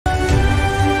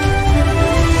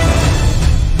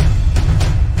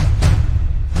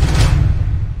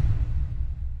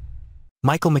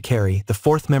Michael McCary, the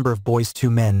fourth member of Boyz II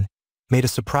Men, made a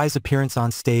surprise appearance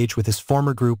on stage with his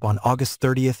former group on August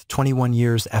 30th, 21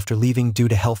 years after leaving due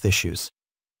to health issues.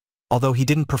 Although he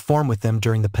didn't perform with them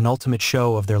during the penultimate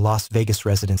show of their Las Vegas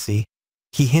residency,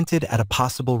 he hinted at a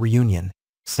possible reunion,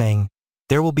 saying,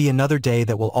 "There will be another day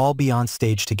that we'll all be on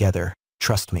stage together,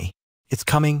 trust me. It's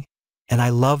coming, and I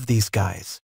love these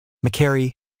guys."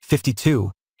 McCary,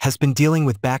 52, has been dealing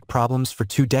with back problems for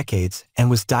 2 decades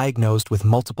and was diagnosed with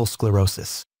multiple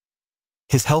sclerosis.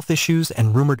 His health issues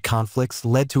and rumored conflicts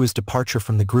led to his departure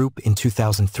from the group in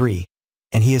 2003,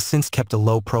 and he has since kept a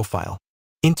low profile.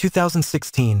 In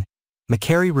 2016,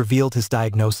 McCary revealed his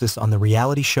diagnosis on the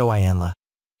reality show Iyanla,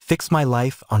 Fix My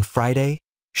Life on Friday.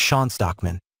 Sean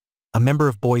Stockman, a member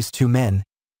of Boyz II Men,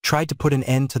 tried to put an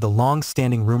end to the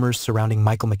long-standing rumors surrounding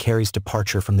Michael McCary's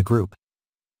departure from the group.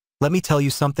 "Let me tell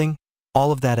you something,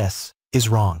 all of that is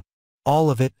wrong. All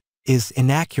of it is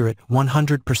inaccurate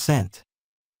 100%.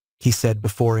 he said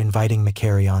before inviting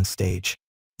McCary on stage.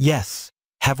 "Yes,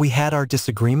 have we had our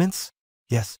disagreements?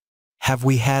 Yes. Have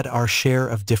we had our share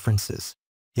of differences?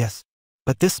 Yes.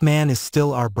 But this man is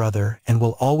still our brother and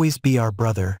will always be our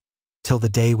brother till the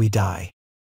day we die."